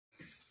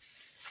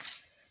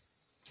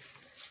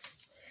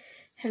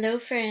Hello,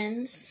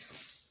 friends.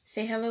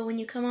 Say hello when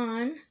you come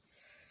on.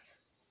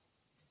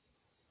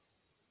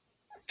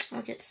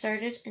 I'll get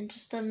started in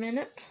just a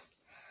minute.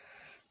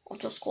 I'll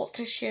just got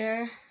to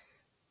share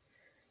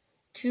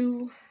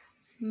to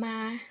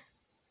my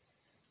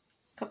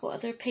couple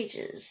other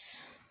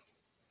pages.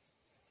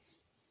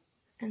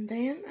 And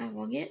then I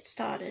will get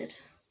started.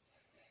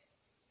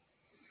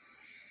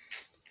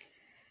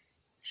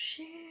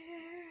 Share.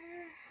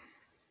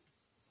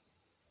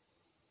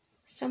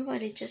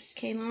 Somebody just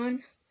came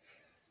on.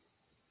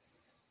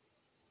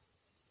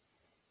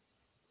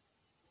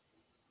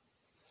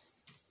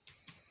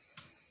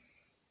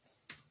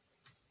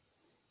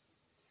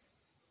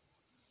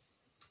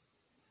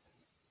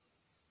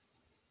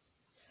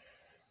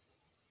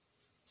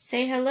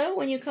 Say hello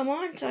when you come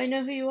on so I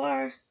know who you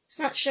are. It's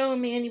not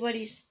showing me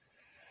anybody's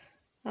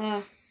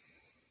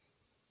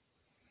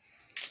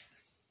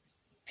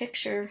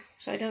picture,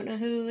 so I don't know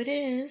who it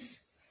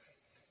is.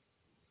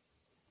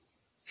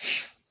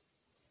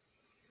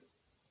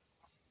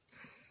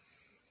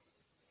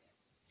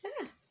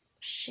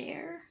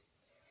 Share.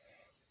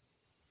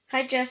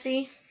 Hi,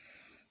 Jesse.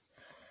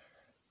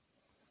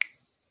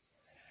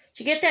 Did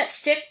you get that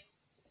stick?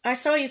 I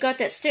saw you got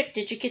that stick.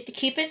 Did you get to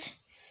keep it?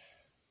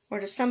 Or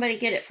did somebody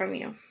get it from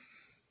you?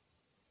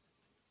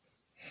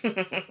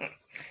 That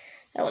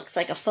looks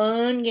like a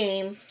fun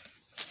game.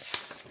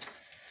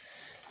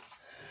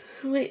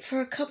 Wait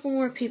for a couple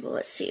more people.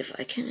 Let's see if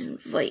I can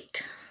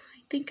invite.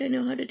 I think I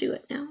know how to do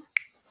it now.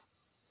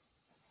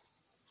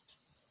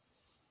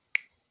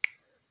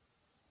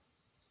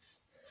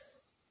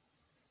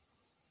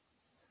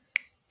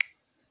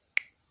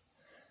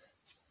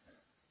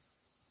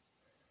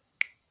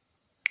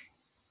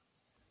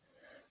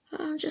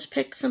 I'll just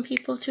pick some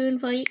people to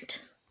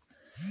invite.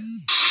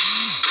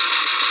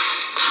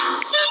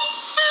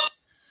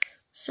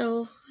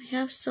 So I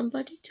have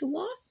somebody to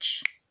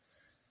watch.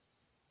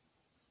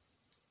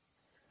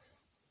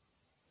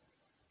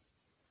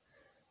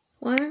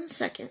 One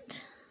second.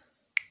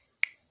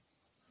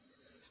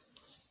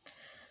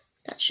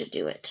 That should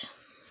do it.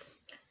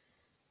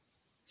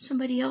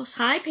 Somebody else.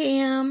 Hi,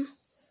 Pam.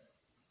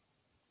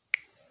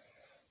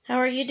 How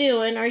are you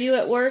doing? Are you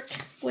at work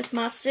with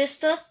my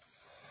sister?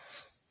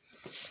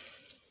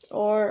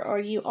 Or are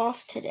you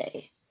off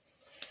today?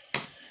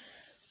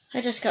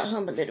 I just got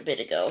home a little bit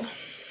ago.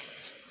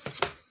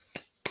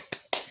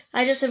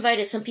 I just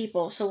invited some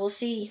people, so we'll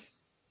see.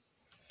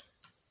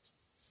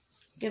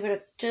 Give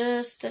it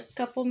just a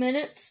couple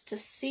minutes to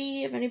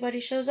see if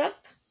anybody shows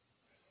up.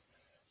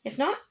 If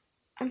not,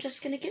 I'm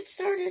just going to get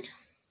started.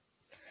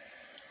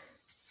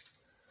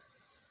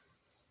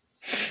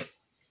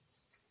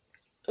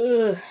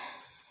 Ugh.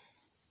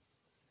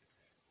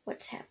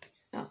 What's happening?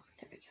 Oh,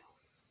 there we go.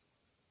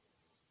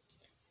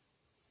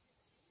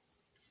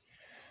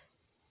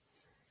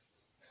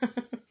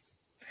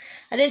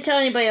 I didn't tell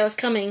anybody I was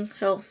coming,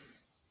 so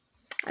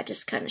I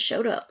just kind of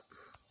showed up.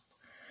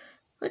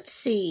 Let's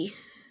see.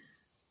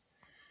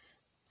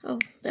 Oh,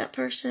 that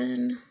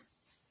person.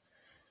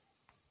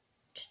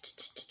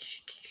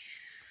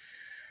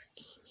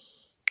 Amy.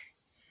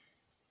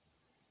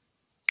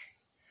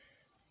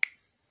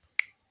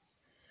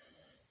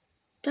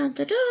 Dun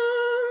dun dun.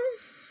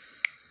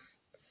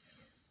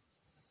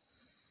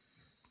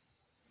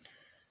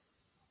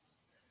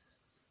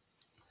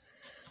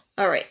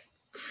 All right.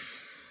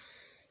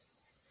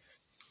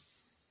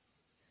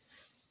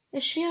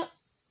 Is she up?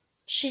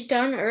 She's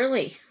done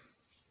early.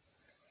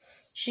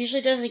 She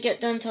usually doesn't get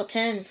done till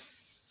 10.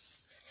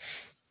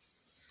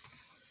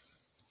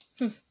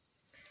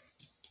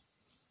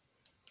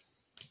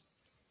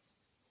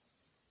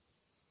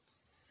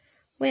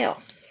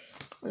 Well,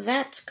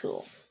 that's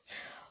cool.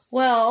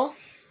 Well,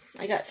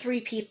 I got 3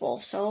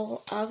 people,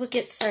 so I will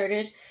get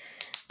started.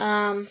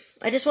 I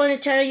just want to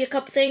tell you a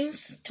couple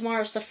things.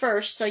 Tomorrow's the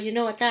 1st, so you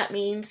know what that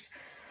means.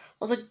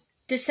 Well, the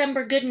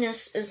December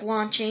goodness is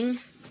launching.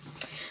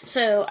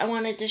 So I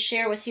wanted to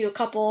share with you a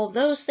couple of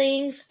those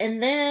things,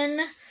 and then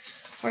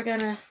we're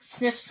going to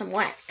sniff some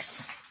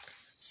wax.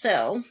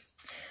 So, I'm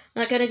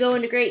not going to go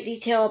into great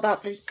detail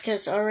about this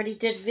because I already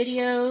did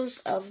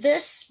videos of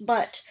this,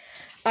 but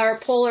our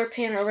Polar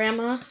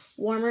Panorama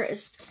warmer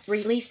is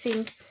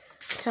releasing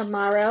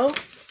tomorrow.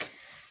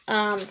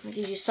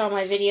 You saw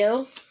my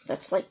video.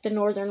 That's like the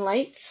Northern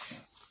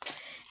Lights.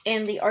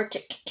 And the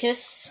Arctic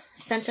Kiss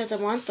Scent of the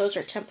Month. Those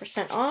are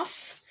 10%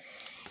 off.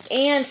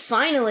 And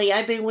finally,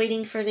 I've been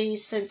waiting for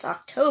these since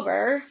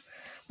October.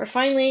 We're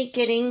finally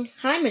getting,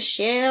 hi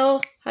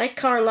Michelle, hi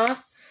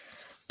Carla.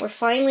 We're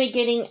finally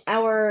getting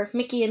our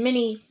Mickey and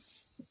Minnie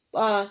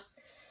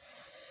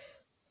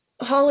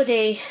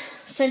holiday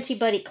Scentsy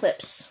Buddy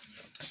clips.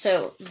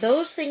 So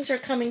those things are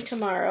coming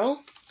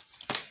tomorrow.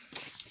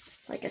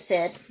 Like I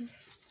said.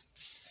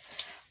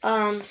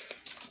 And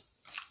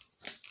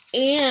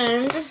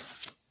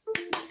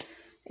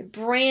a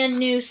brand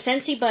new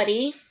Scentsy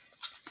Buddy.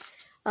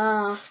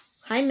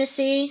 Hi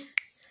Missy.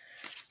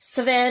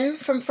 Sven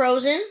from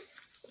Frozen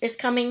is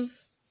coming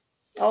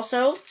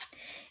also.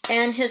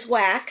 And his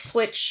wax,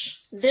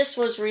 which this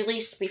was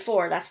released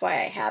before, that's why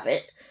I have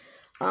it.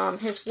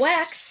 His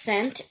wax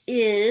scent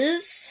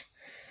is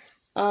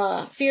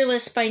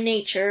Fearless by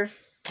Nature.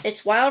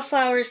 It's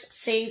wildflowers,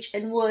 sage,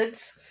 and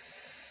woods.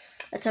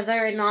 It's a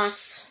very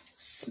nice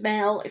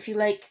smell if you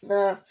like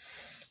the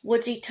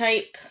woodsy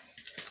type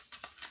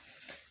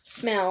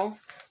smell.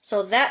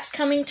 So that's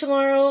coming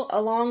tomorrow,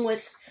 along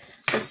with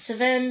the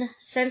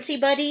Scentsy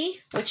Buddy,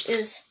 which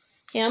is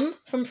him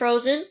from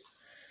Frozen.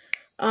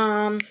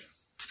 And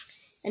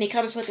he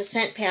comes with a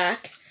scent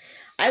pack.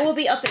 I will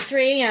be up at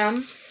 3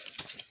 a.m.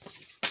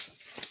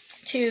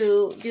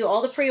 to do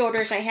all the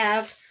pre-orders I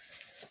have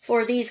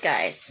for these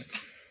guys.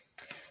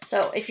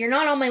 So if you're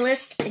not on my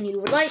list and you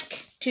would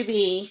like to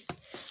be,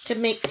 to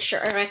make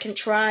sure I can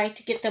try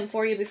to get them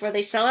for you before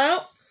they sell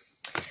out,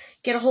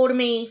 get a hold of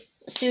me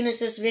as soon as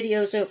this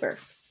video is over.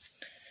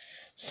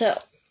 So,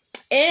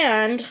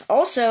 and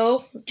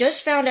also,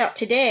 just found out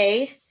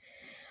today,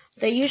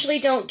 they usually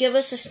don't give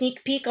us a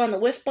sneak peek on the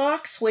Whiff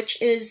box,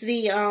 which is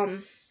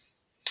the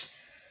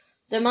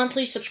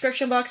monthly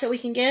subscription box that we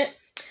can get.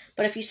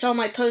 But if you saw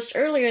my post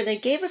earlier, they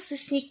gave us a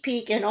sneak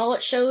peek, and all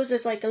it shows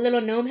is like a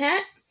little gnome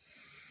hat.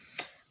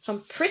 So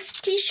I'm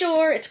pretty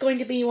sure it's going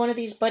to be one of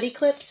these buddy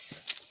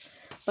clips,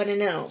 but a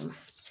gnome.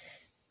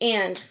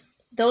 And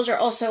those are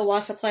also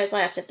while supplies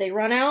last. If they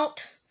run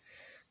out,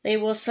 they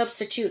will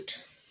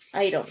substitute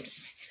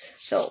items.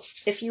 So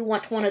if you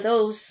want one of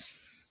those,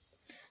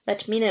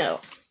 let me know.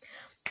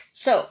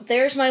 So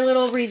there's my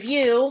little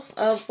review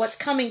of what's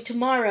coming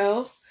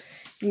tomorrow.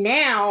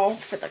 Now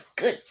for the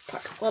good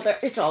part. Well,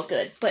 it's all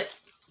good, but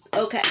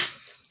okay.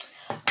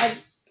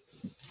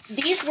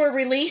 These were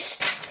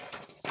released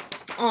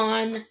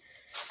on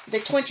the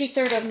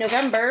 23rd of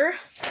November.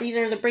 These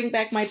are the Bring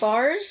Back My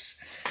Bars.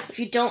 If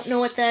you don't know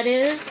what that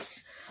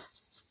is,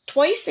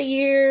 twice a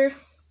year,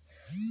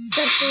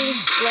 Scentsy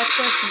lets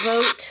us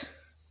vote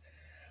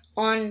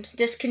on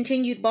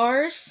discontinued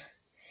bars,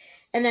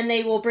 and then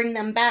they will bring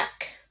them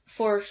back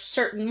for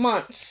certain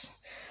months.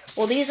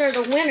 Well, these are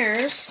the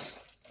winners,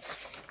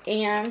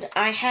 and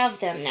I have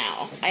them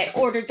now. I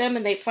ordered them,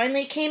 and they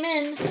finally came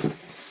in.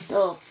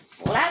 So,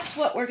 well, that's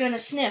what we're going to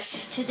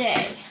sniff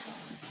today.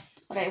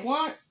 But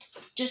I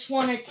just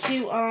wanted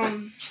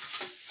to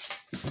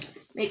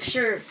make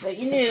sure that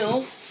you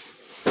knew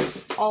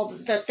all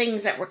the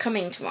things that were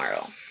coming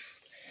tomorrow.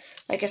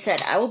 Like I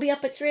said, I will be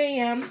up at 3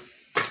 a.m.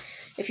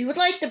 If you would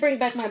like to bring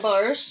back my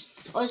bars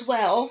as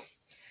well,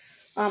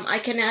 I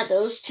can add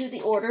those to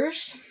the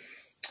orders.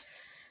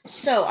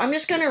 So, I'm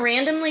just going to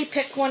randomly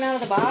pick one out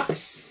of the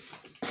box.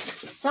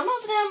 Some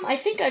of them, I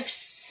think I've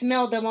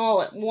smelled them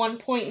all at one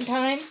point in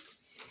time.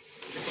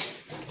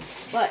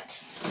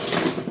 But,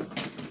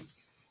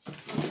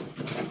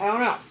 I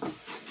don't know.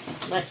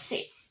 Let's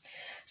see.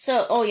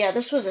 So, oh yeah,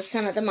 this was a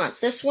scent of the month.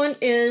 This one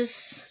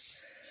is,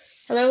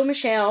 hello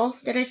Michelle.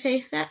 Did I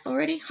say that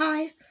already?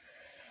 Hi.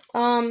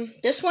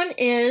 This one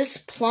is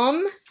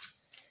Plum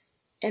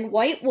and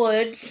White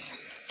Woods.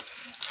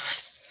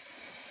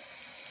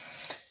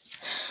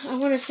 I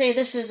want to say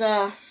this is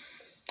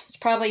it's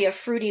probably a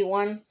fruity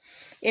one.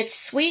 It's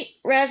Sweet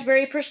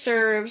Raspberry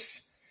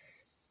Preserves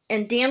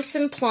and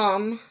Damson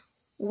Plum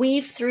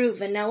Weave Through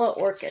Vanilla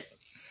Orchid.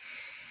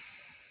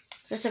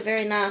 That's a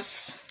very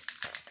nice,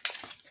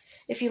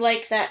 if you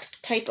like that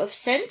type of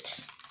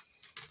scent.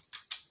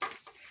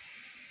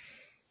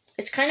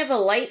 It's kind of a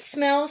light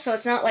smell, so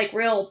it's not like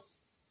real,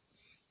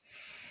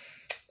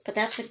 but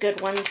that's a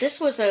good one. This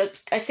was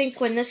I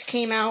think when this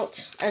came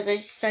out as a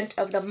scent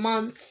of the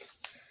month,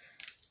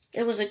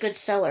 it was a good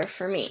seller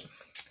for me.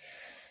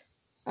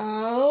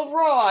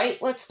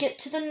 Alright, let's get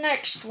to the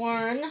next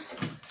one.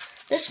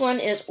 This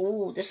one is,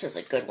 ooh, this is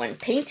a good one.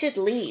 Painted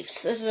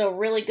Leaves. This is a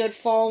really good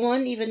fall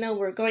one, even though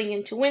we're going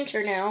into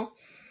winter now.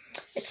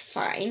 It's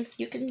fine.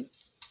 You can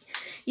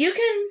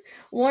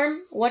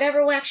warm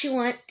whatever wax you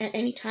want at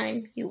any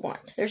time you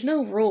want. There's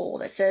no rule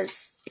that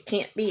says it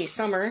can't be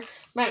summer.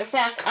 Matter of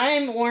fact,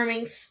 I'm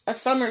warming a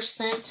summer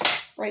scent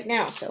right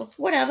now, so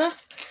whatever.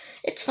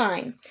 It's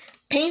fine.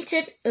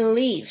 Painted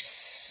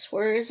Leaves.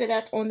 Where is it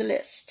at on the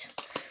list?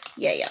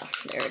 Yeah,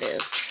 there it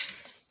is.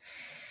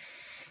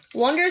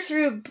 Wander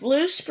through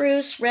blue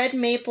spruce, red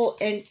maple,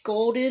 and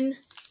golden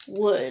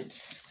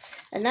woods.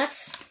 And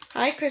that's,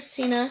 hi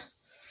Christina.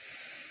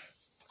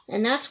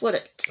 And that's what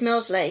it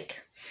smells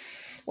like.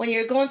 When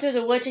you're going through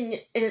the woods and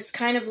it's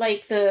kind of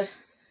like the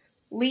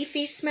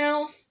leafy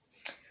smell.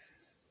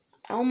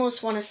 I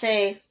almost want to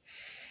say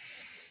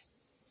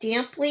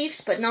damp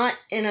leaves, but not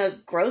in a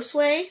gross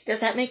way. Does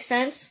that make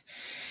sense?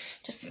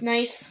 Just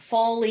nice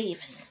fall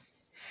leaves.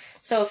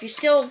 So if you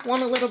still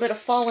want a little bit of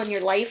fall in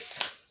your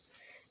life,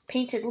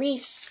 Painted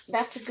Leaves,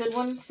 that's a good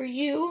one for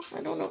you.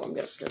 I don't know if I'm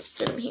just going to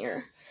sit them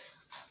here.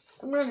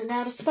 I'm running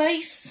out of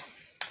spice.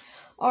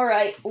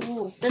 Alright,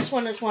 ooh, this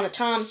one is one of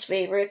Tom's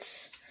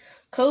favorites.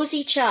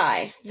 Cozy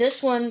Chai.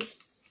 This one's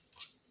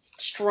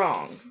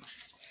strong.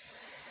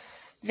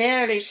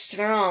 Very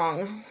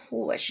strong.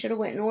 Ooh, I should have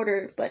went and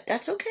ordered, but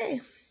that's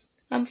okay.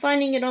 I'm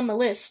finding it on my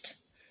list.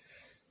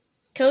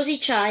 Cozy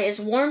Chai is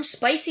warm,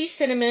 spicy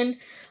cinnamon,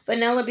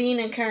 vanilla bean,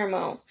 and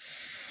caramel.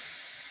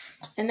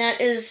 And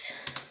that is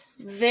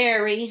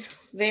very,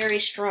 very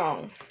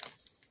strong.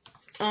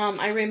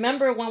 I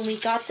remember when we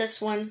got this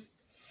one,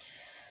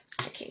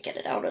 I can't get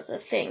it out of the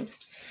thing.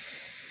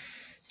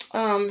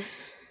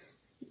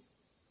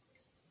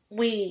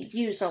 We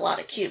used a lot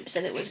of cubes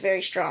and it was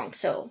very strong,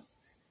 so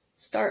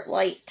start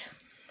light.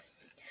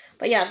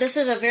 But yeah, this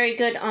is a very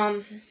good,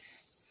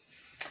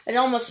 it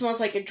almost smells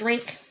like a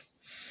drink.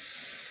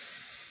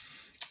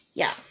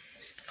 Yeah.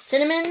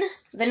 Cinnamon,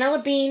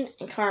 vanilla bean,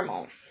 and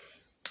caramel.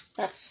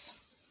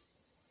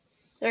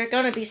 There are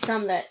gonna be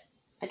some that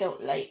I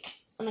don't like.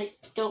 And I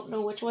don't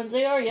know which ones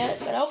they are yet,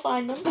 but I'll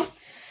find them.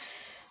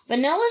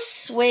 Vanilla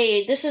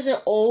suede. This is an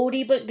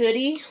oldie but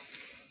goodie.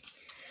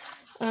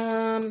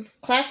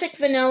 Classic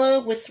vanilla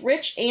with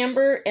rich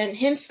amber and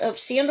hints of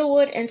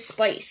sandalwood and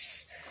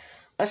spice.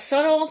 A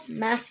subtle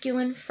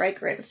masculine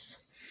fragrance.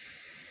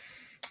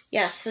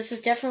 Yes, this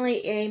is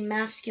definitely a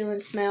masculine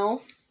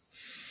smell.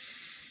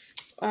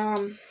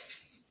 Oh,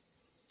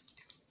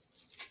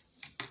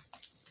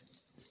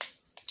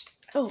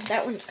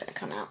 that one's gonna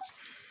come out.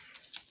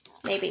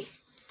 Maybe.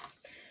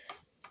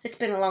 It's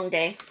been a long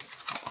day,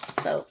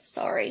 so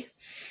sorry.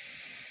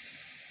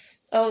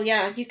 Oh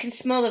yeah, you can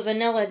smell the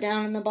vanilla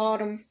down in the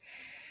bottom.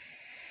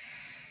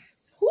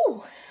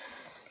 Whew.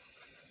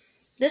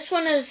 This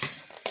one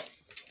is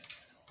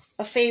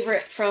a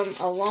favorite from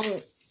a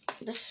long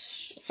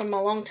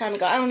time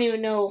ago. I don't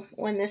even know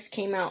when this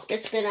came out.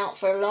 It's been out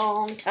for a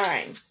long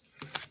time.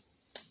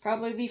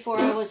 Probably before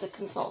I was a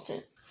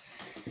consultant.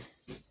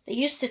 They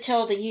used to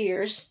tell the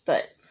years,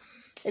 but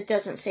it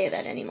doesn't say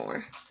that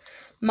anymore.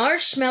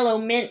 Marshmallow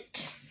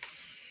mint.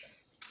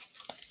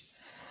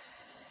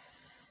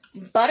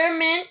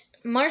 Buttermint,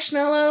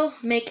 marshmallow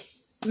make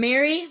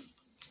merry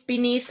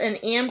beneath an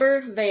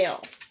amber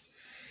veil.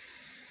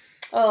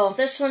 Oh,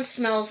 this one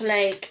smells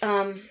like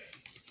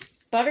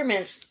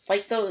buttermints,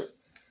 like the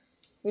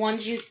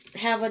ones you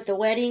have at the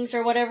weddings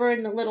or whatever,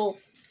 in the little,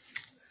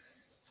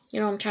 you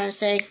know what I'm trying to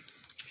say.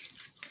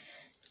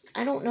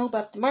 I don't know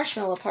about the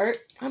marshmallow part.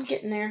 I'm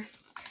getting there.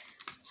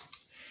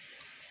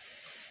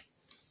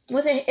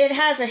 It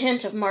has a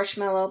hint of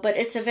marshmallow, but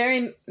it's a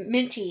very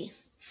minty.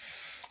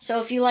 So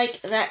if you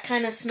like that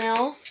kind of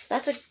smell,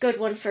 that's a good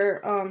one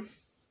for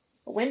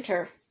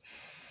winter.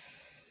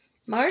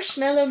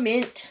 Marshmallow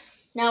mint.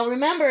 Now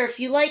remember, if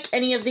you like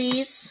any of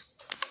these,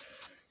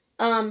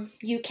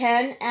 you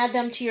can add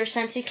them to your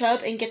Scentsy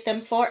Club and get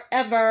them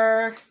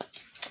forever.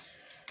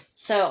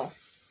 So,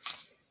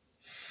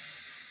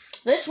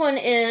 this one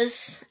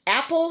is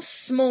apple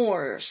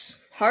s'mores.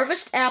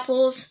 Harvest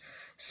apples,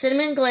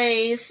 cinnamon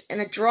glaze,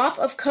 and a drop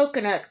of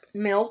coconut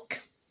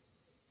milk.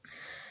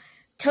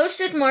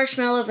 Toasted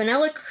marshmallow,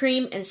 vanilla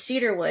cream, and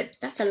cedarwood.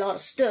 That's a lot of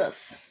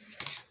stuff.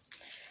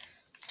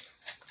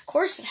 Of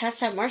course, it has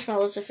to have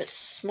marshmallows if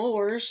it's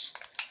s'mores.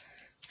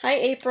 Hi,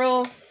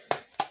 April.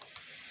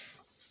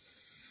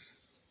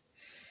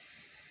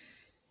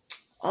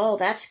 Oh,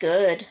 that's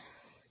good.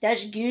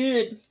 That's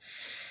good.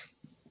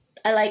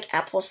 I like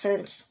apple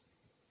scents.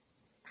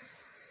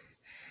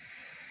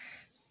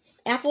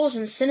 Apples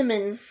and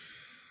cinnamon.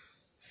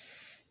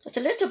 It's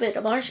a little bit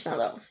of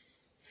marshmallow.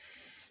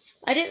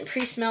 I didn't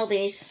pre-smell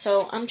these,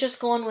 so I'm just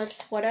going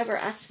with whatever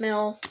I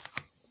smell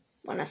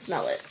when I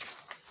smell it.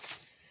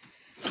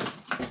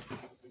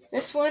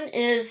 This one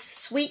is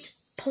sweet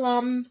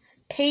plum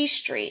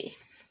pastry.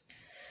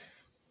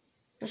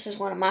 This is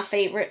one of my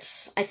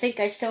favorites. I think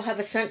I still have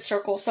a scent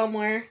circle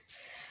somewhere.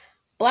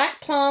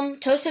 Black plum,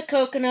 toasted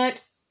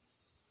coconut,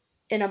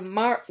 and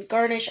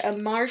garnish a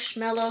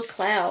marshmallow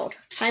cloud.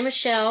 Hi,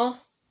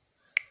 Michelle.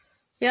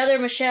 The other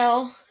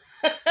Michelle.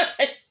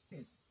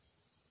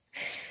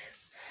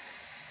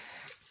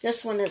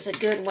 This one is a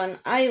good one.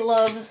 I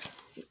love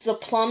the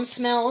plum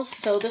smells,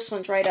 so this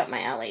one's right up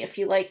my alley. If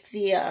you like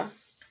the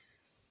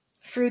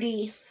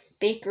fruity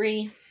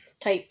bakery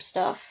type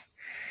stuff.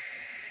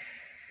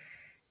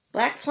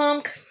 Black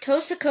plum,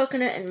 toasted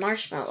coconut, and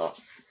marshmallow.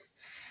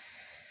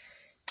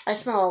 I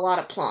smell a lot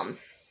of plum.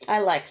 I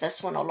like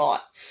this one a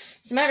lot.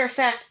 As a matter of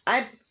fact,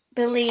 I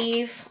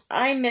believe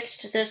I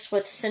mixed this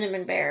with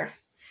cinnamon bear.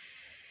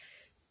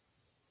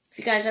 If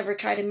you guys ever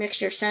try to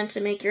mix your scents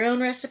and make your own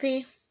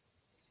recipe,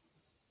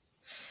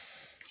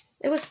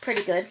 it was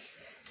pretty good.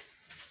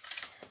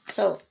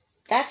 So,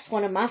 that's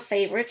one of my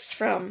favorites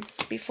from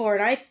before.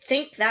 And I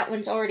think that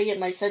one's already in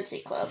my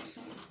Scentsy Club.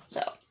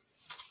 So,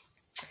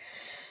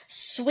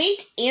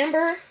 sweet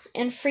amber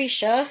and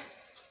freesia.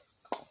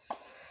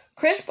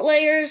 Crisp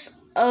layers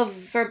of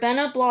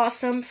verbena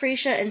blossom,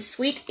 freesia, and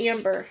sweet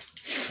amber.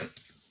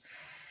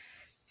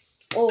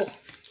 Oh,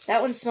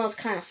 that one smells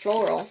kind of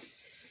floral.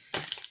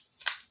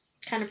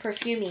 Kind of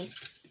perfumey.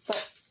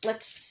 But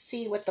let's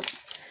see what the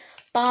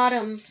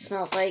bottom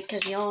smells like,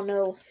 because y'all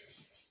know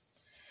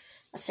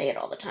I say it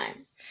all the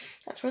time.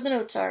 That's where the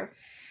notes are.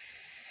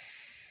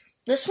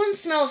 This one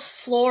smells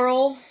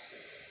floral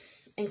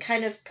and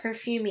kind of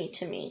perfumey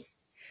to me.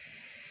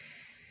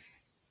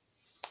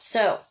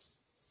 So,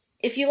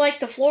 if you like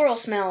the floral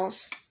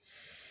smells,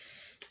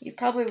 you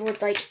probably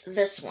would like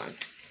this one.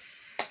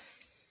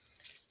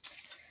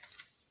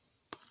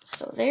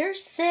 So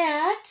there's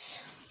that.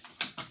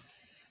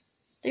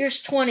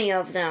 There's 20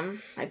 of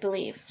them, I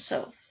believe.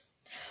 So,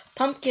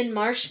 pumpkin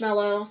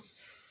marshmallow.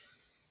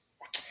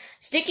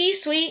 Sticky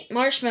sweet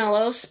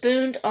marshmallow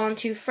spooned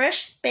onto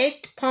fresh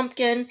baked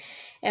pumpkin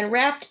and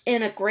wrapped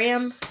in a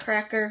graham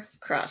cracker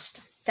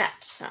crust.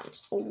 That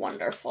sounds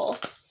wonderful.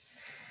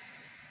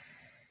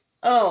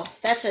 Oh,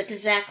 that's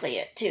exactly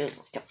it, too.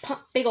 Like a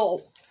big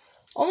old,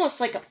 almost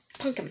like a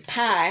pumpkin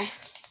pie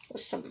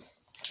with some...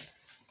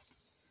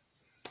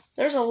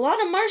 There's a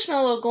lot of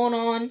marshmallow going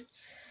on.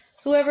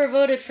 Whoever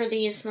voted for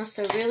these must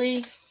have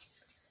really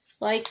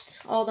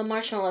liked all the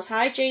marshmallows.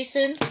 Hi,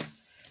 Jason.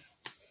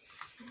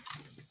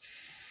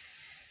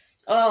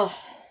 Oh,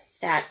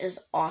 that is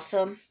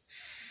awesome.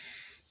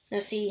 Now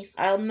see,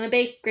 I'm a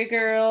bakery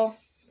girl.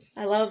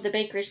 I love the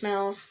bakery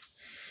smells.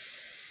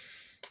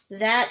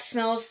 That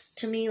smells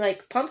to me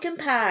like pumpkin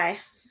pie.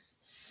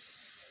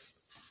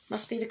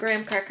 Must be the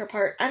graham cracker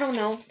part. I don't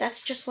know.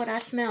 That's just what I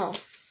smell.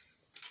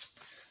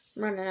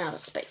 I'm running out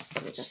of space.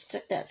 Let me just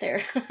stick that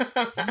there.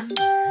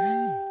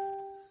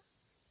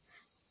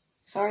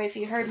 Sorry if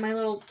you heard my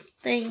little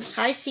things.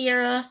 Hi,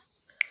 Sierra.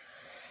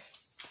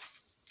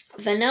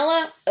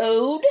 Vanilla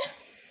Ode.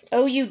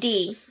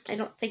 O-U-D. I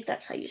don't think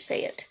that's how you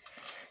say it.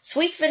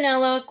 Sweet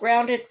vanilla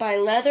grounded by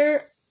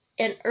leather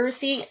and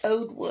earthy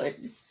oud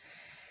wood.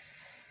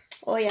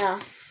 Oh yeah,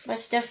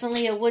 that's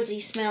definitely a woodsy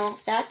smell.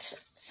 That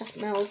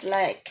smells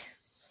like...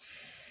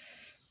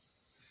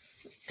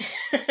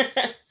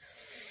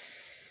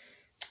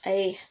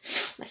 my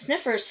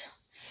sniffers.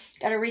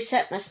 Gotta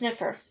reset my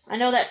sniffer. I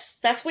know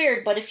that's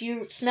weird, but if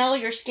you smell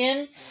your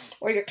skin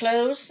or your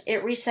clothes,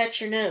 it resets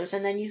your nose,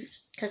 and then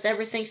because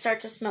everything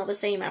starts to smell the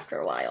same after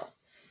a while.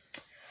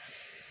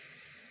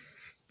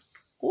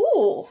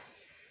 Ooh,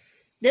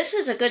 this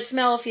is a good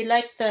smell if you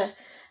like the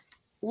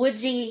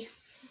woodsy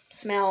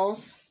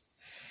smells.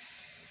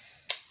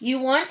 You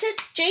want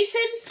it,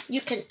 Jason? You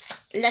can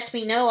let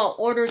me know. I'll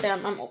order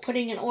them. I'm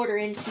putting an order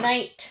in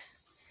tonight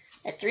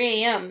at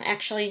 3 a.m.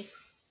 Actually,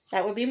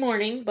 that would be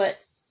morning, but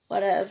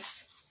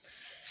whatevs.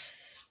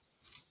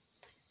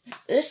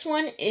 This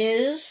one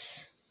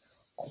is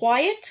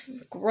Quiet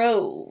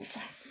Grove.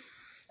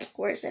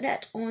 Where's it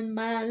at on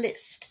my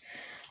list?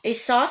 A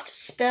soft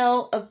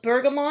spell of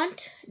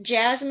bergamot,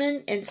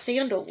 jasmine, and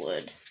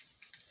sandalwood.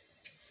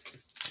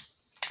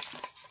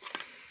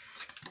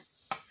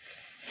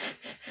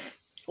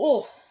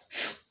 Oh,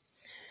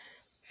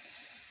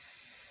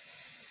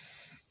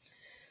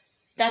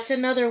 that's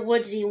another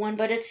woodsy one,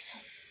 but it's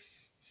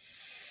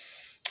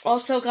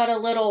also got a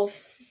little,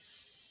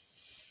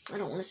 I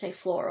don't want to say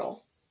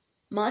floral,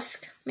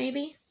 musk,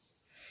 maybe?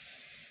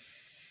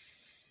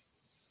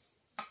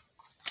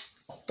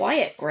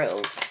 Quiet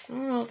Grove. I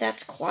don't know if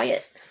that's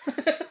quiet.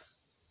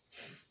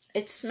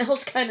 It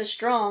smells kind of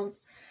strong.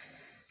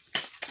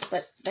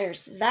 But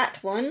there's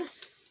that one.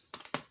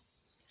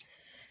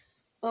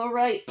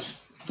 Alright,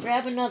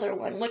 grab another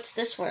one. What's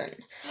this one?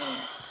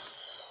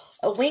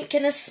 A Wink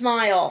and a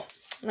Smile.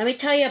 Let me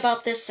tell you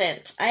about this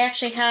scent. I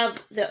actually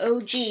have the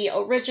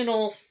OG,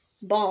 original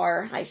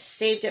bar. I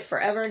saved it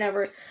forever and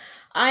ever.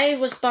 I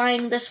was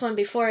buying this one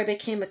before I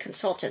became a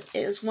consultant. It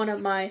is one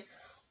of my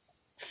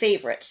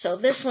favorites. So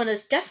this one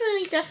is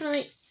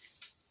definitely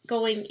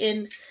going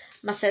in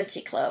my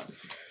Scentsy club.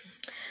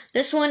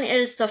 This one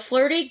is the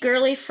flirty,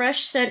 girly,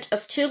 fresh scent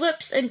of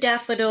tulips and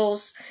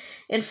daffodils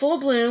in full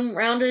bloom,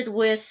 rounded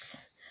with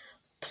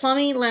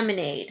plummy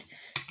lemonade.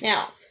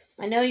 Now,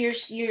 I know you're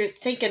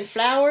thinking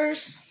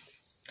flowers.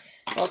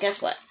 Well,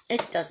 guess what?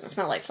 It doesn't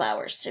smell like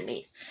flowers to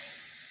me.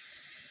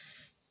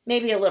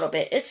 Maybe a little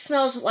bit. It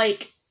smells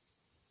like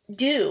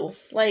dew.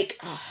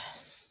 Like,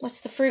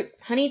 what's the fruit?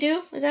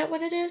 Honeydew? Is that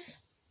what it is?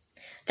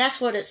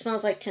 That's what it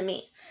smells like to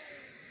me.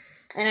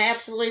 And I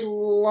absolutely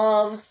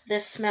love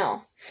this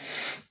smell.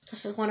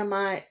 This is one of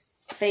my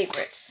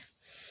favorites.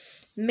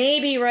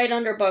 Maybe right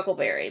under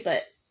Buckleberry,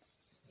 but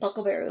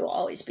Buckleberry will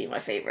always be my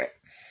favorite.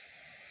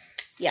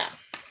 Yeah,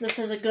 this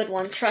is a good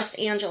one. Trust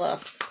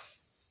Angela.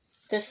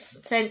 This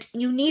scent,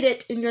 you need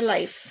it in your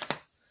life.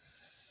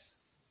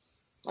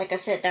 Like I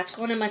said, that's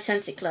going in my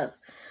Scentsy club.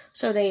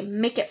 So they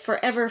make it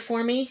forever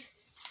for me.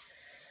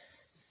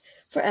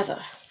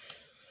 Forever.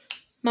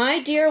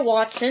 My Dear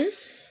Watson.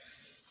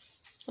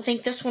 I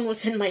think this one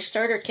was in my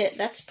starter kit.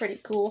 That's pretty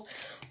cool.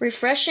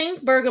 Refreshing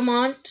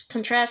bergamot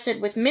contrasted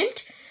with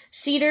mint,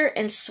 cedar,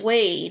 and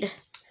suede.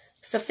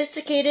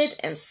 Sophisticated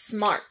and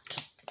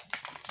smart.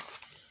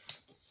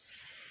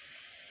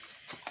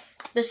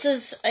 This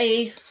is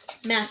a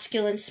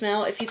masculine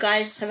smell. If you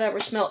guys have ever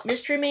smelled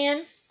Mystery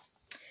Man,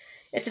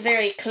 it's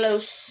very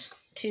close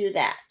to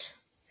that.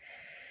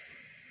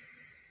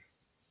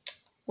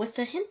 With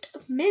a hint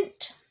of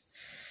mint.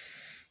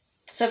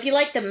 So if you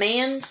like the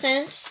man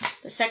scents,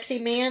 the sexy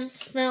man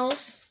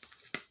smells,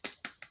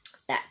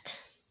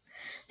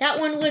 that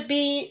one would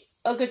be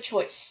a good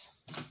choice.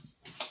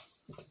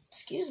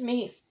 Excuse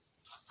me.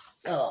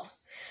 Oh.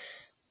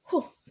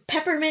 Whew.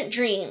 Peppermint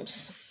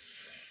Dreams.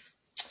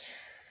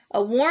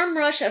 A warm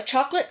rush of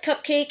chocolate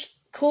cupcake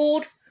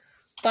cooled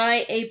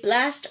by a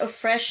blast of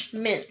fresh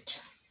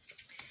mint.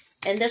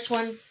 And this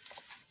one's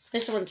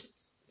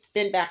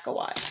been back a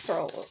while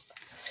for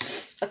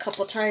a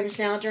couple times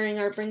now during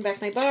our Bring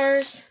Back My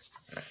Bars.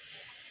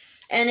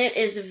 And it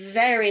is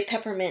very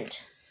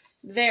peppermint.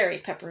 Very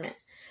peppermint.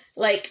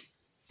 Like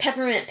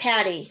peppermint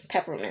patty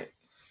peppermint.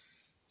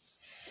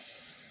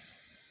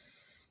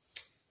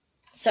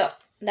 So,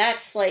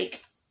 that's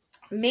like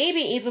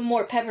maybe even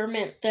more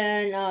peppermint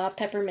than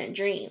Peppermint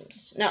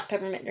Dreams. Not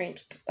Peppermint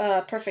Dreams.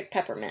 Perfect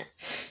Peppermint.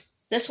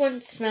 This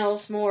one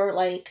smells more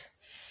like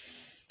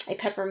a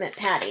peppermint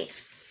patty.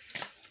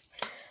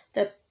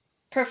 The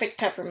Perfect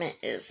Peppermint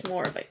is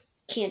more of a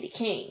candy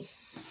cane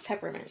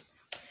peppermint.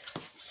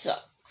 So,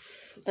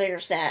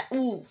 there's that.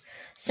 Ooh,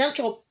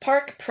 Central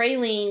Park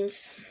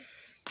Pralines.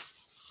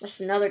 That's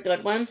another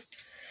good one.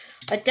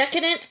 A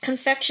decadent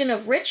confection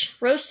of rich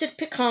roasted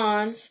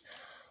pecans,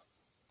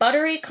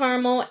 buttery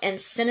caramel, and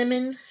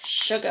cinnamon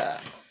sugar.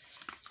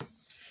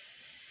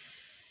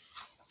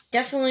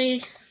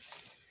 Definitely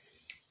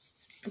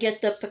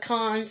get the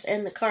pecans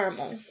and the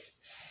caramel.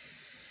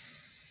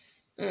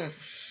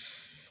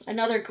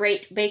 Another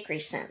great bakery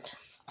scent.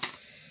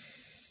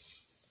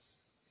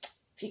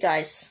 If you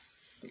guys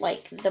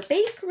like the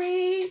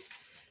bakery.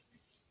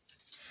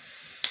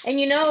 And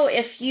you know,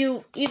 if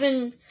you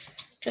even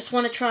just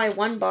want to try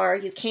one bar,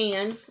 you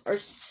can. Or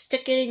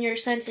stick it in your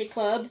Scentsy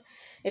Club.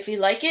 If you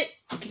like it,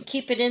 you can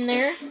keep it in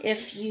there.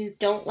 If you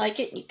don't like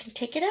it, you can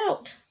take it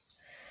out.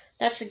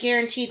 That's a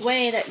guaranteed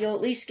way that you'll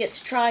at least get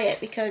to try it,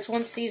 because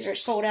once these are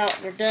sold out,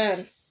 they're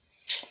done.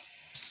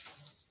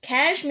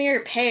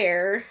 Cashmere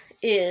Pear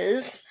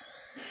is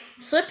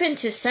slip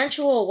into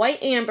sensual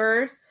white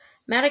amber,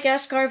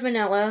 Madagascar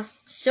vanilla,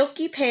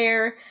 silky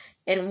pear,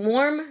 and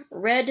warm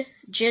red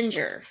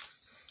ginger.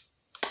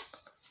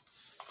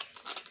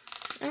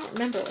 I don't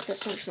remember what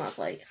this one smells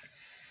like.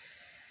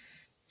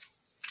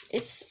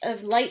 It's a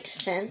light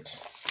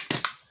scent.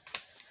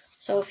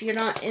 So if you're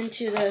not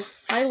into the...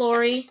 Hi,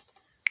 Lori.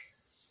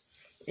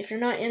 If you're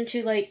not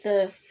into, like,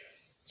 the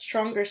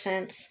stronger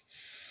scents,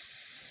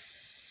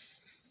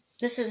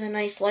 this is a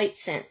nice light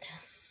scent.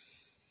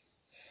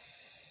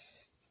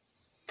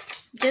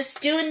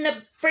 Just doing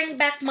the Bring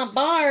Back My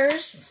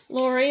Bars,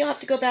 Lori. You'll have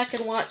to go back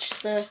and watch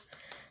the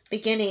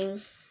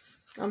beginning.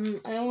 I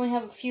only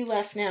have a few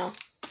left now.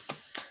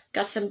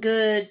 Got some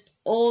good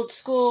old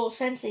school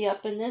Scentsy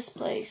up in this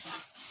place.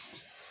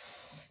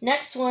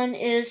 Next one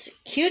is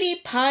Cutie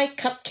Pie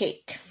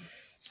Cupcake.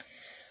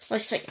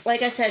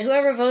 Like I said,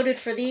 whoever voted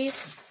for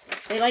these,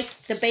 they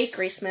like the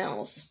bakery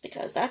smells,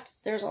 because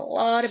there's a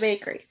lot of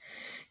bakery.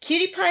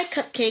 Cutie Pie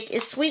Cupcake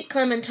is sweet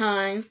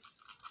clementine,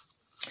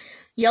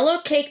 yellow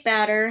cake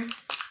batter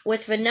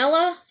with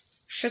vanilla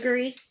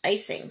sugary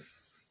icing.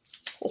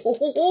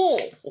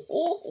 I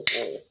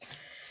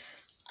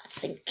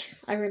think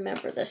I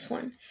remember this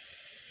one.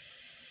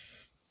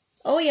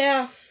 Oh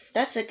yeah,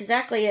 that's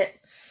exactly it.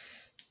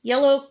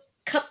 Yellow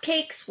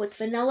cupcakes with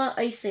vanilla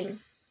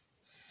icing.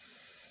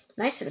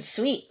 Nice and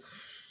sweet.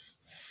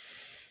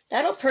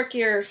 That'll perk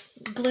your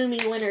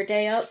gloomy winter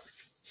day up.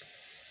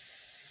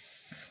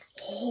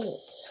 Oh.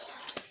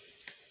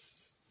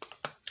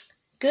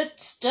 Good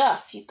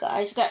stuff, you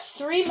guys. Got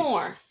 3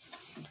 more.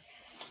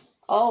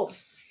 Oh.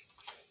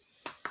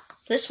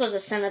 This was a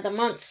scent of the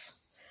month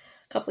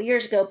a couple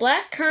years ago.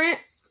 Blackcurrant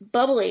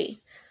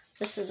Bubbly.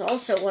 This is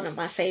also one of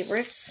my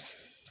favorites.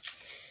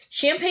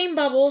 Champagne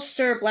bubbles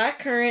serve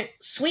blackcurrant,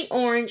 sweet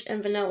orange,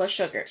 and vanilla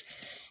sugar.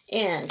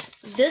 And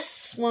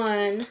this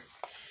one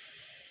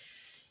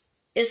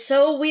is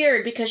so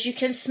weird because you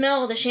can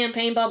smell the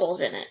champagne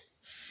bubbles in it.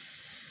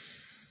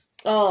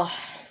 Oh.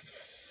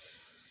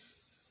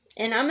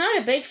 And I'm not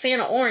a big fan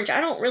of orange.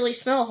 I don't really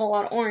smell a whole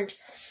lot of orange.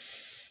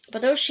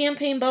 But those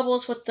champagne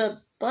bubbles with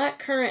the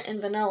blackcurrant and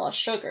vanilla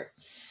sugar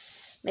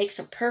makes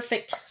a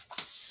perfect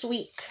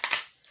sweet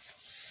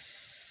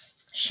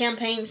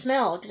champagne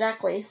smell.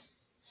 Exactly.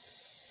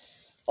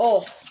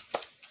 Oh.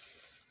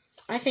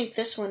 I think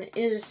this one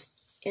is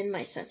in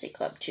my Scentsy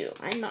Club too.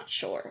 I'm not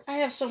sure. I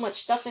have so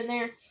much stuff in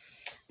there.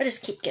 I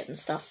just keep getting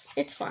stuff.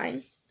 It's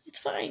fine. It's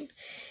fine.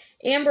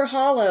 Amber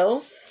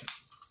Hollow.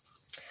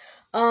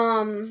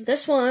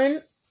 This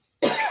one,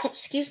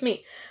 excuse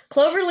me,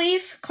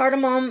 cloverleaf,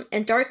 cardamom,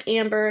 and dark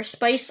amber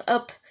spice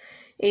up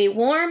a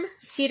warm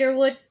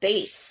cedarwood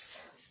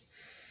base.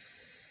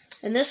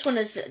 And this one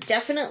is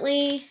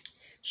definitely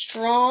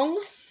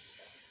strong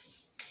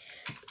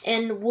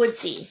and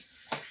woodsy.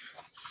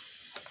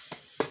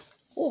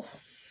 Oh,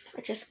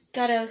 I just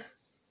got a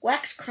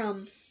wax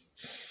crumb.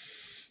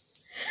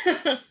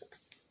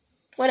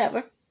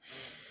 Whatever.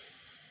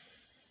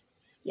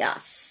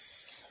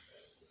 Yes.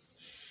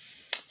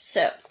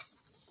 So,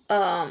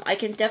 I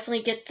can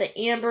definitely get the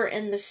amber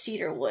and the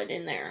cedarwood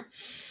in there.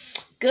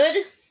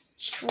 Good,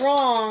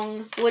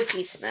 strong,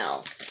 woodsy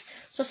smell.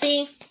 So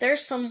see,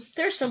 there's some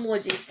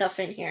woodsy stuff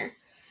in here.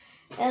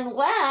 And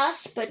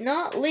last but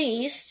not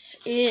least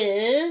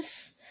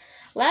is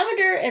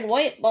lavender and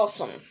white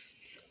balsam,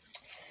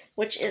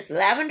 which is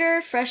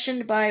lavender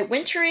freshened by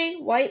wintry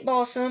white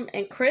balsam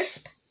and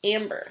crisp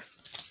amber.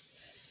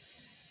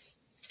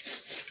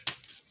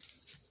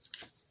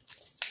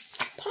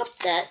 Pop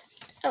that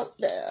out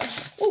there.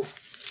 Ooh.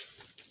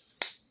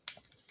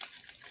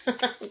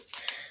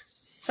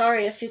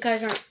 Sorry if you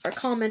guys are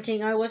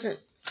commenting. I wasn't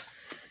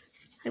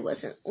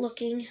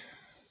looking.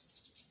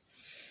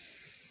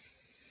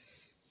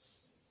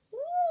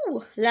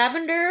 Ooh,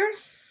 lavender.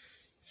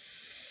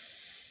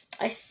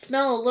 I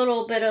smell a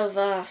little bit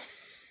of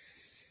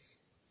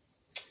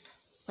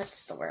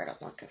what's the word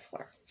I'm looking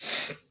for?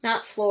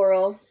 Not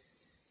floral.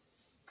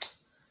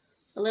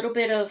 A little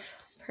bit of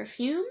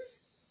perfume,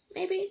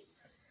 maybe?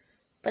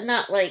 But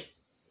not like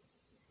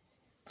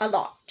a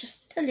lot.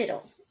 Just a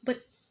little.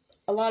 But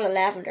a lot of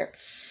lavender.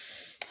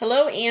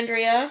 Hello,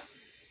 Andrea.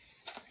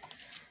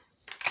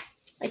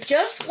 I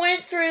just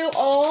went through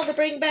all the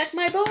Bring Back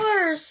My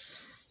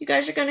Bars. You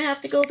guys are going to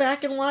have to go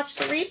back and watch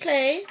the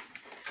replay.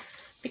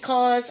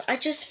 Because I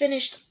just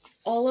finished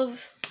all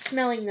of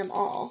smelling them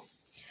all.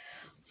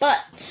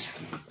 But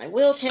I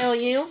will tell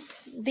you,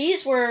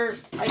 these were,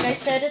 like I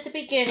said at the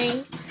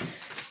beginning,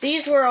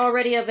 these were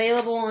already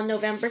available on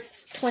November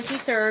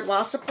 23rd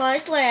while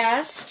supplies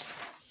last.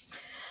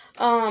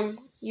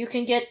 You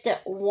can get the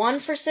 1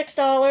 for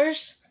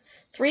 $6,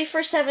 3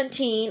 for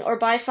 $17, or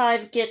buy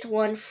 5 get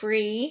 1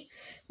 free,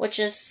 which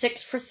is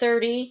 6 for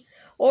 $30.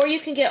 Or you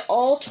can get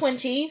all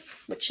 20,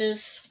 which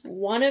is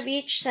 1 of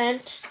each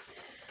scent,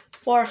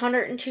 for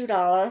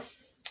 $102.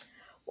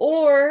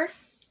 Or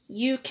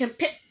you can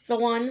pick the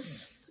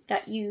ones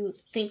that you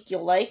think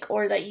you'll like,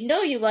 or that you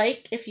know you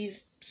like if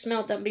you've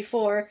smelled them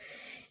before,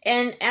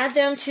 and add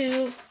them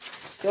to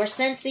your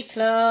Scentsy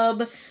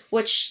Club,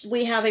 which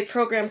we have a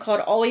program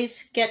called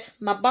Always Get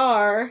My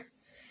Bar.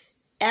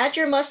 Add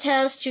your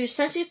must-haves to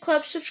Scentsy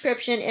Club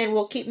subscription, and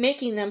we'll keep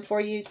making them for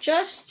you,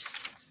 just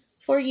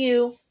for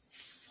you,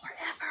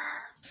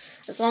 forever.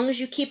 As long as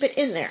you keep it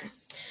in there.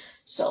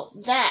 So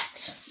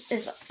that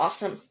is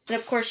awesome. And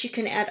of course, you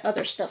can add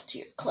other stuff to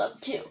your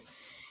club too.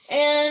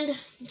 And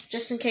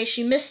just in case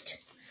you missed,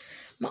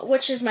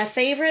 which is my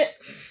favorite,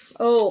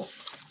 oh,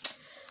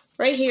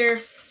 right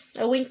here,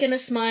 A Wink and a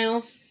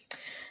Smile.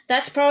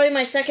 That's probably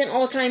my second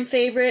all-time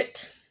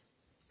favorite,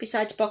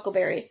 besides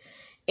Buckleberry.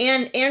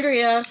 And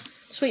Andrea,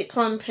 Sweet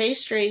Plum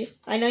Pastry.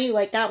 I know you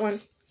like that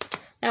one.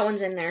 That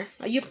one's in there.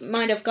 You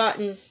might have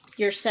gotten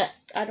your set.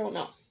 I don't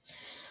know.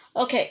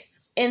 Okay,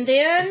 and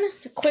then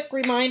a quick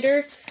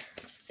reminder.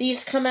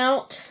 These come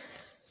out.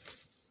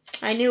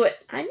 I knew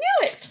it. I knew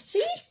it.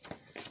 See?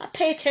 I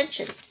pay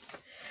attention.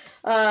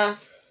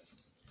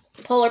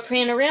 Polar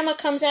Panorama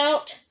comes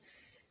out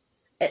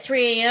at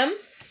 3 a.m.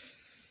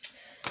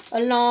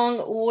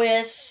 Along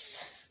with,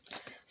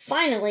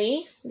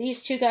 finally,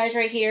 these two guys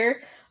right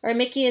here are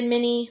Mickey and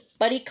Minnie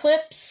Buddy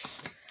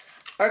Clips,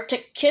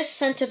 Arctic Kiss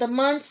Scent of the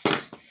Month,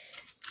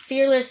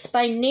 Fearless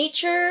by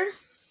Nature,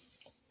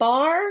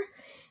 Bar,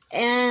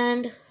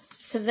 and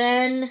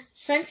Sven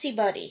Scentsy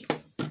Buddy.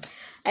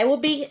 I will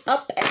be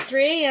up at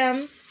 3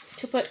 a.m.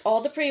 to put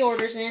all the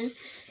pre-orders in.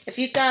 If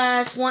you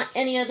guys want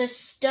any of this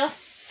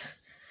stuff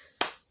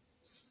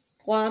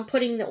while I'm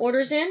putting the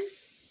orders in,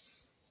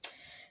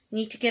 you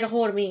need to get a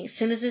hold of me as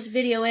soon as this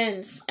video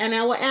ends. And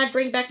I will add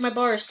Bring Back My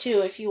Bars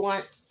too if you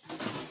want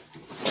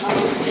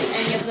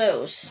any of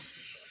those.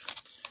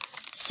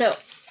 So,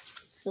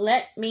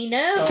 let me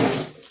know.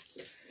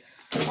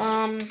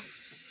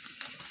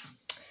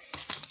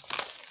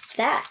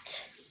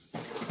 That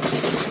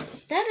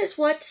is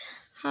what...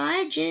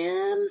 Hi,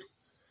 Jim.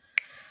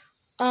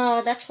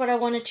 That's what I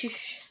wanted to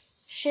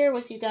share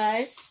with you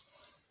guys.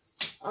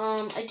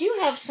 I do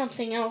have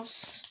something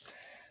else.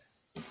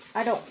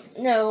 I don't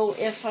know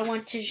if I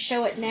want to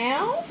show it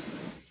now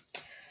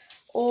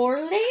or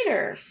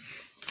later,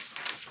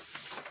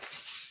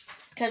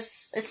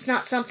 because it's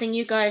not something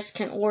you guys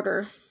can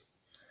order.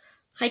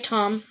 Hi,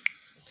 Tom.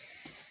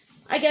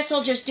 I guess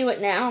I'll just do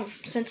it now,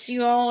 since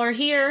you all are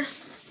here.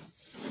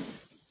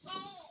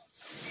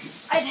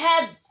 I've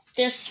had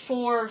this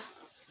for,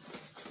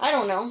 I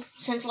don't know,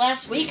 since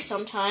last week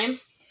sometime.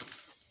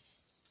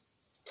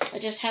 I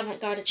just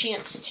haven't got a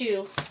chance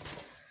to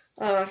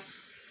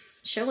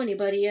show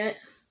anybody yet,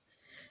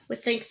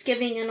 with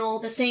Thanksgiving and all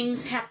the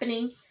things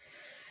happening.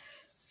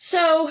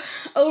 So,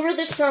 over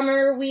the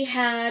summer, we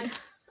had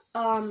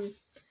an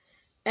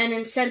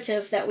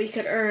incentive that we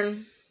could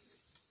earn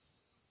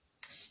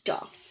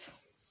stuff.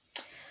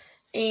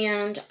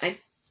 And I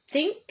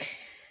think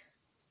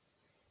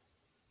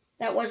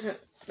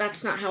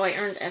that's not how I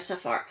earned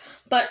SFR.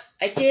 But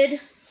I did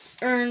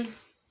earn,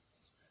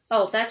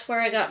 oh, that's where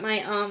I got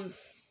my,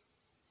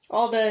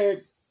 all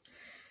that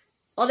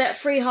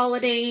free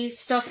holiday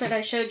stuff that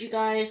I showed you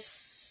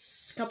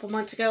guys a couple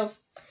months ago.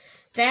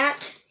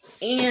 That,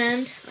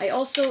 and I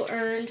also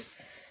earned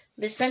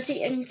the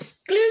Scentsy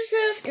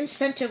exclusive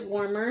incentive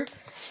warmer.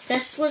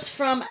 This was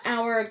from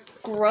our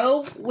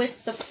Grow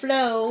with the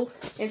Flow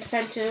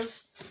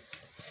incentive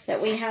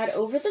that we had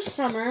over the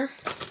summer.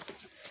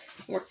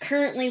 We're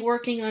currently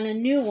working on a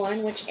new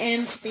one, which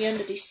ends at the end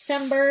of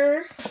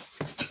December.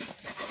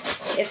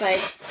 If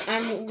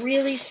I'm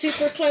really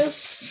super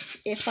close,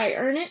 if I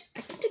earn it,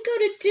 I get to go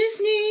to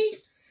Disney.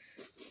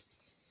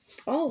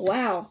 Oh,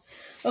 wow.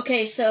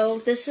 Okay, so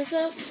this is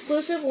an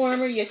exclusive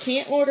warmer. You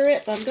can't order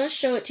it, but I'm going to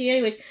show it to you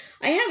anyways.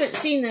 I haven't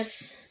seen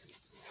this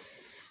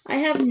I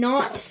have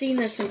not seen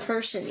this in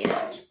person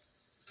yet.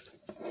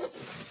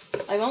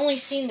 I've only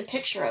seen the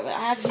picture of it.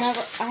 I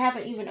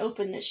haven't even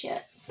opened this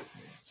yet.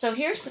 So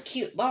here's the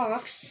cute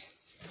box.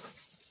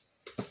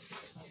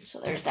 So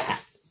there's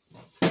that.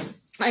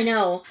 I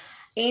know.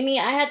 Amy,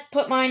 I had to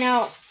put mine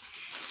out.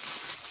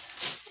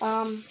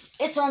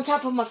 It's on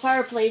top of my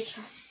fireplace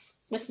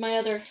with my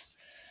other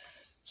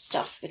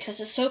stuff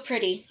because it's so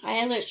pretty. I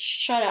had to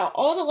shut out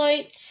all the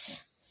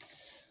lights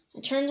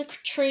and turn the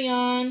tree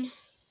on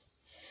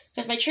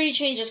because my tree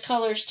changes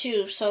colors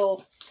too.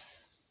 So,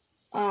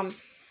 I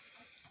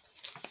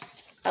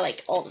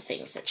like all the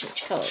things that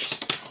change colors.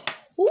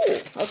 Ooh,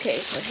 okay,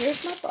 so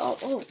here's my bulb.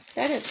 Oh,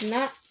 that is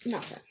not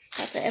nothing.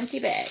 That's an empty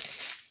bag.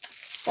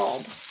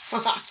 Bulb.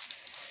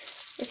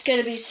 It's going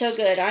to be so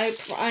good.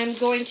 I'm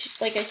going to,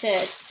 like I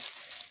said,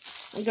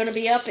 I'm going to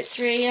be up at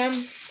 3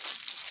 a.m.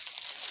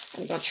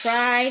 I'm going to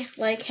try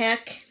like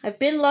heck. I've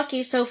been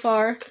lucky so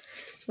far.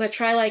 I'm going to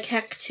try like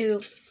heck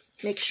to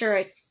make sure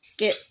I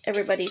get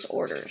everybody's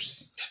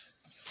orders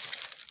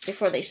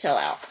before they sell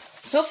out.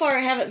 So far,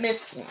 I haven't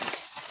missed one.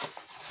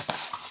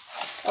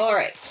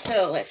 Alright,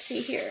 so let's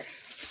see here.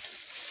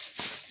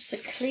 It's a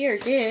clear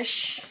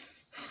dish.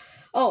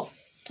 Oh,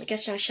 I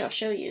guess I shall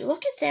show you.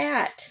 Look at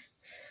that.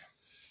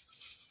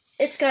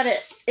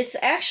 It's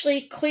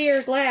actually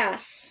clear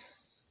glass.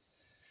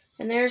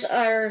 And there's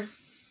our,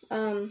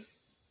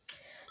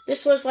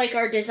 this was like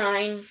our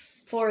design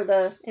for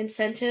the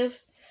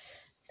incentive.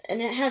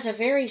 And it has a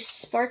very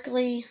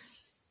sparkly,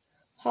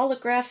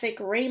 holographic,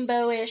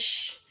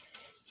 rainbow-ish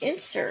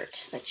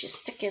insert that you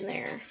stick in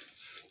there.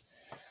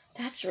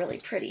 That's really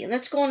pretty. And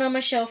that's going on my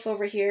shelf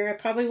over here. I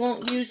probably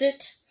won't use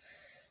it.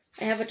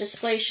 I have a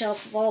display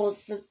shelf of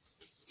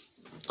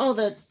all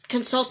the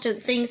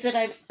consultant things that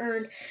I've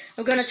earned.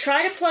 I'm going to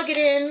try to plug it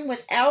in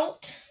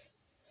without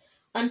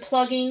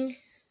unplugging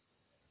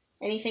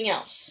anything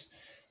else.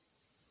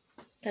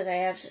 Because I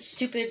have a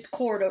stupid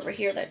cord over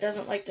here that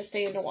doesn't like to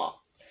stay in the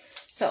wall.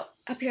 So,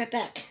 I'll be right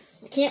back.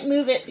 I can't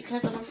move it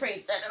because I'm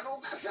afraid that it'll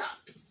mess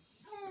up.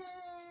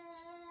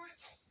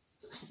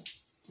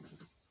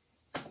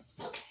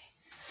 Okay.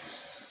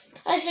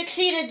 I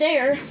succeeded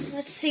there.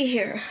 Let's see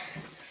here.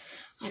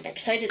 I'm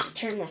excited to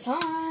turn this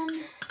on.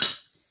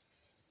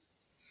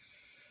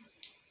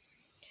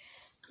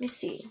 Let me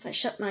see if I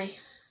shut my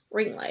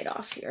ring light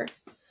off here.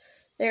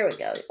 There we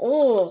go.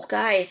 Oh,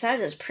 guys, that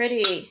is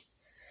pretty.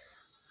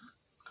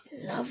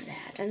 I love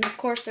that. And, of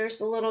course, there's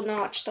the little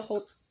notch to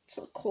hold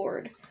the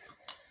cord.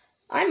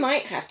 I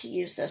might have to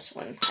use this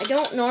one. I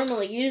don't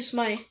normally use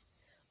my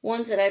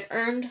ones that I've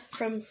earned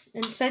from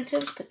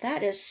incentives, but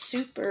that is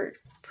super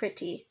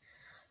pretty.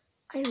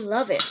 I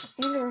love it.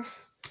 I wonder,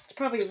 it's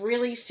probably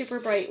really super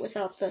bright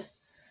without the...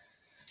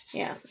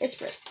 Yeah,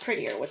 it's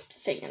prettier with the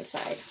thing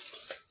inside.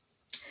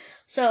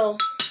 So,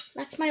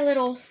 that's my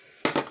little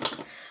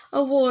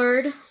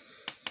award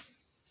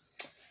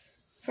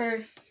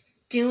for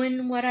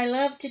doing what I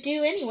love to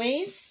do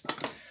anyways.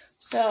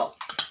 So,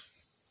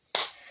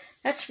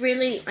 that's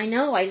really, I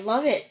know, I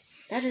love it.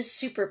 That is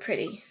super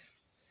pretty.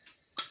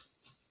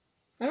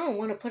 I don't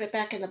want to put it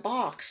back in the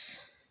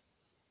box.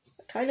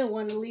 I kind of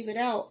want to leave it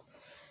out.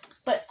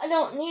 But I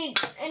don't need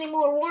any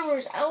more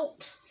warmers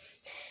out.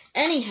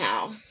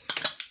 Anyhow,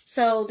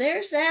 so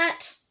there's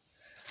that.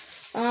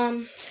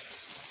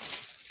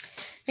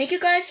 Thank you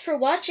guys for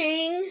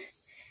watching.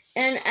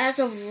 And as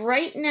of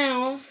right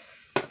now,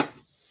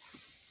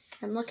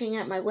 I'm looking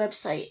at my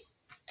website.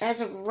 As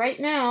of right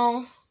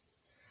now,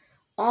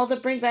 all the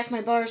Bring Back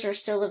My Bars are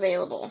still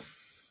available.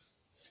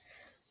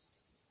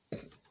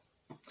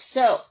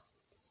 So,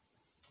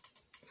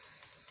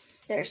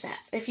 there's that.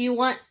 If you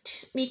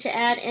want me to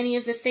add any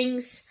of the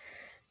things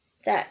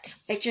that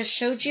I just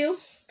showed you,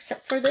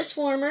 except for this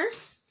warmer,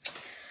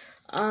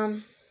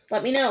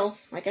 let me know.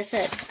 Like I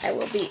said, I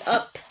will be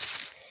up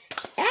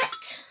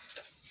at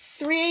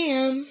 3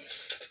 a.m.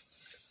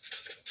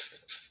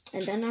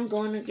 And then I'm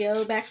going to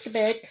go back to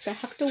bed because I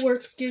have to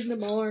work in the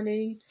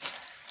morning.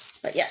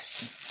 But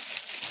yes.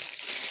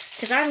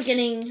 Because I'm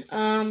getting,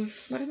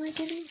 what am I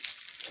getting?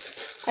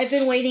 I've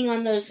been waiting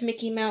on those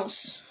Mickey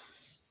Mouse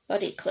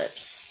buddy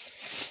clips.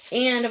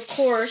 And, of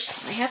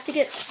course, I have to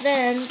get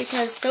Sven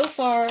because so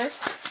far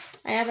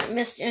I haven't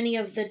missed any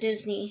of the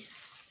Disney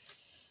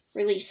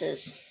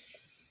releases.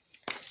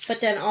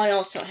 But then I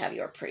also have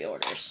your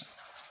pre-orders.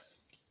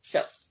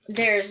 So,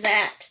 there's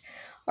that.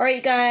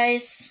 Alright,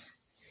 guys.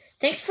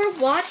 Thanks for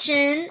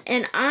watching,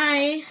 and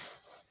I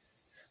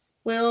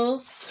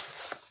will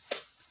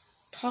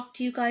talk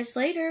to you guys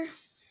later.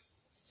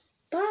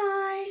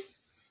 Bye.